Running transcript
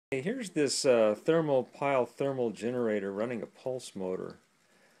Hey, here's this Thermopile thermal generator running a pulse motor,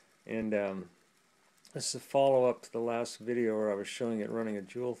 and this is a follow-up to the last video where I was showing it running a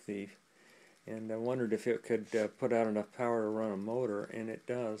Joule Thief, and I wondered if it could put out enough power to run a motor, and it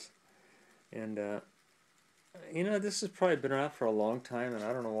does. And this has probably been around for a long time, and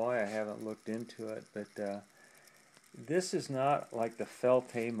I don't know why I haven't looked into it, but this is not like the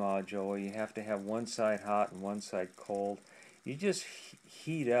Felte module where you have to have one side hot and one side cold. You just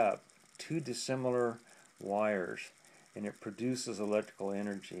heat up two dissimilar wires and it produces electrical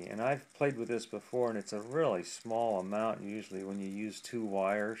energy. And I've played with this before, and it's a really small amount usually when you use two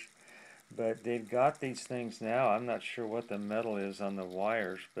wires. But they've got these things now. I'm not sure what the metal is on the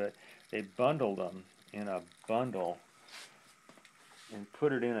wires, but they bundled them in a bundle and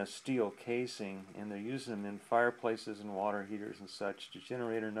put it in a steel casing, and they're using them in fireplaces and water heaters and such to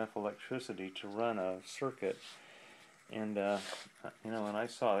generate enough electricity to run a circuit. And when I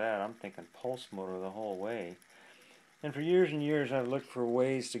saw that, I'm thinking pulse motor the whole way. And for years and years, I've looked for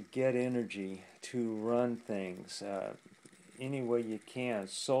ways to get energy to run things any way you can,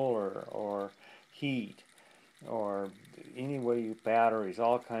 solar or heat or any way you batteries,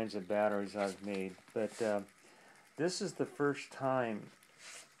 all kinds of batteries I've made. But this is the first time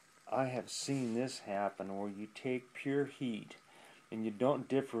I have seen this happen where you take pure heat and you don't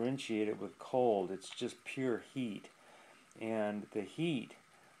differentiate it with cold. It's just pure heat. And the heat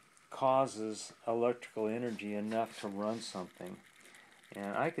causes electrical energy enough to run something.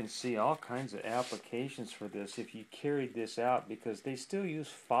 And I can see all kinds of applications for this if you carried this out, because they still use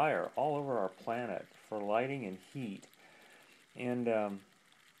fire all over our planet for lighting and heat. And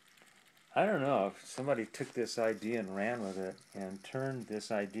I don't know if somebody took this idea and ran with it and turned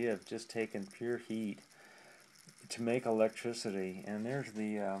this idea of just taking pure heat to make electricity. And there's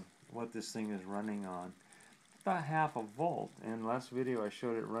the what this thing is running on. About half a volt. In the last video I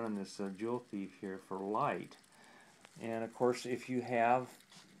showed it running this Joule Thief here for light. And of course, if you have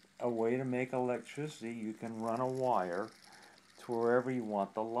a way to make electricity, you can run a wire to wherever you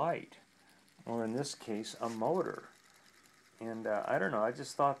want the light, or in this case a motor. And I don't know, I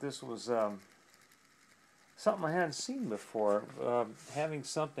just thought this was something I hadn't seen before, having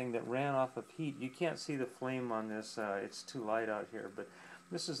something that ran off of heat. You can't see the flame on this, it's too light out here, but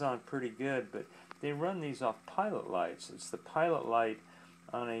this is on pretty good. But they run these off pilot lights. It's the pilot light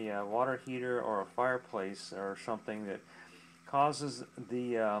on a water heater or a fireplace or something that causes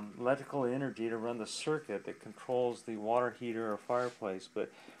the electrical energy to run the circuit that controls the water heater or fireplace.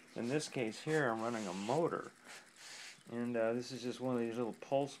 But in this case here, I'm running a motor. And this is just one of these little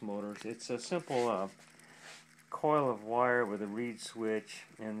pulse motors. It's a simple coil of wire with a reed switch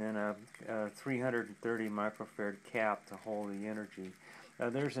and then a 330 microfarad cap to hold the energy.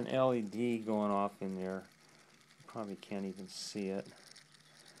 There's an LED going off in there. You probably can't even see it.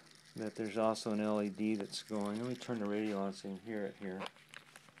 But there's also an LED that's going. Let me turn the radio on so you can hear it here.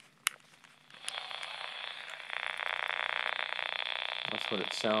 That's what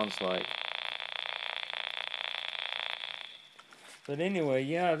it sounds like. But anyway,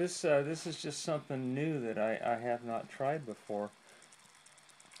 yeah, this is just something new that I have not tried before.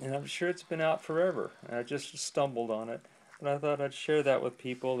 And I'm sure it's been out forever. I just stumbled on it. And I thought I'd share that with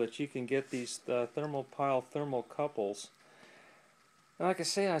people, that you can get these Thermopile thermocouples. And like I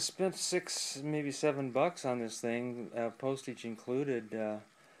say, I spent $6, maybe $7 on this thing, postage included,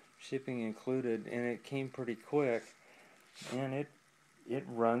 shipping included, and it came pretty quick. And it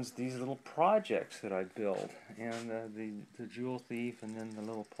runs these little projects that I build, and the Joule Thief, and then the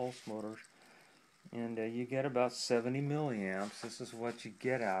little pulse motors. And you get about 70 milliamps. This is what you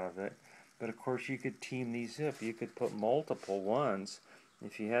get out of it. But of course you could team these up. You could put multiple ones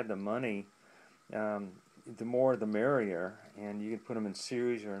if you had the money. The more the merrier, and you could put them in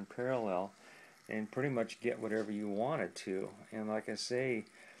series or in parallel and pretty much get whatever you wanted to. And like I say,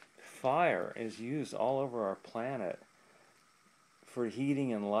 fire is used all over our planet for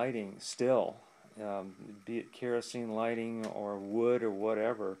heating and lighting still, be it kerosene lighting or wood or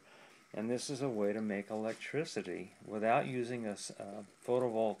whatever. And this is a way to make electricity without using a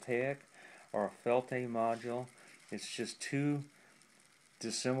photovoltaic or a Felte module. It's just two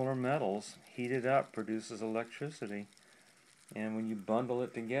dissimilar metals heated up produces electricity, and when you bundle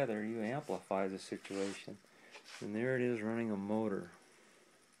it together, you amplify the situation. And there it is running a motor.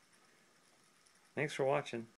 Thanks for watching.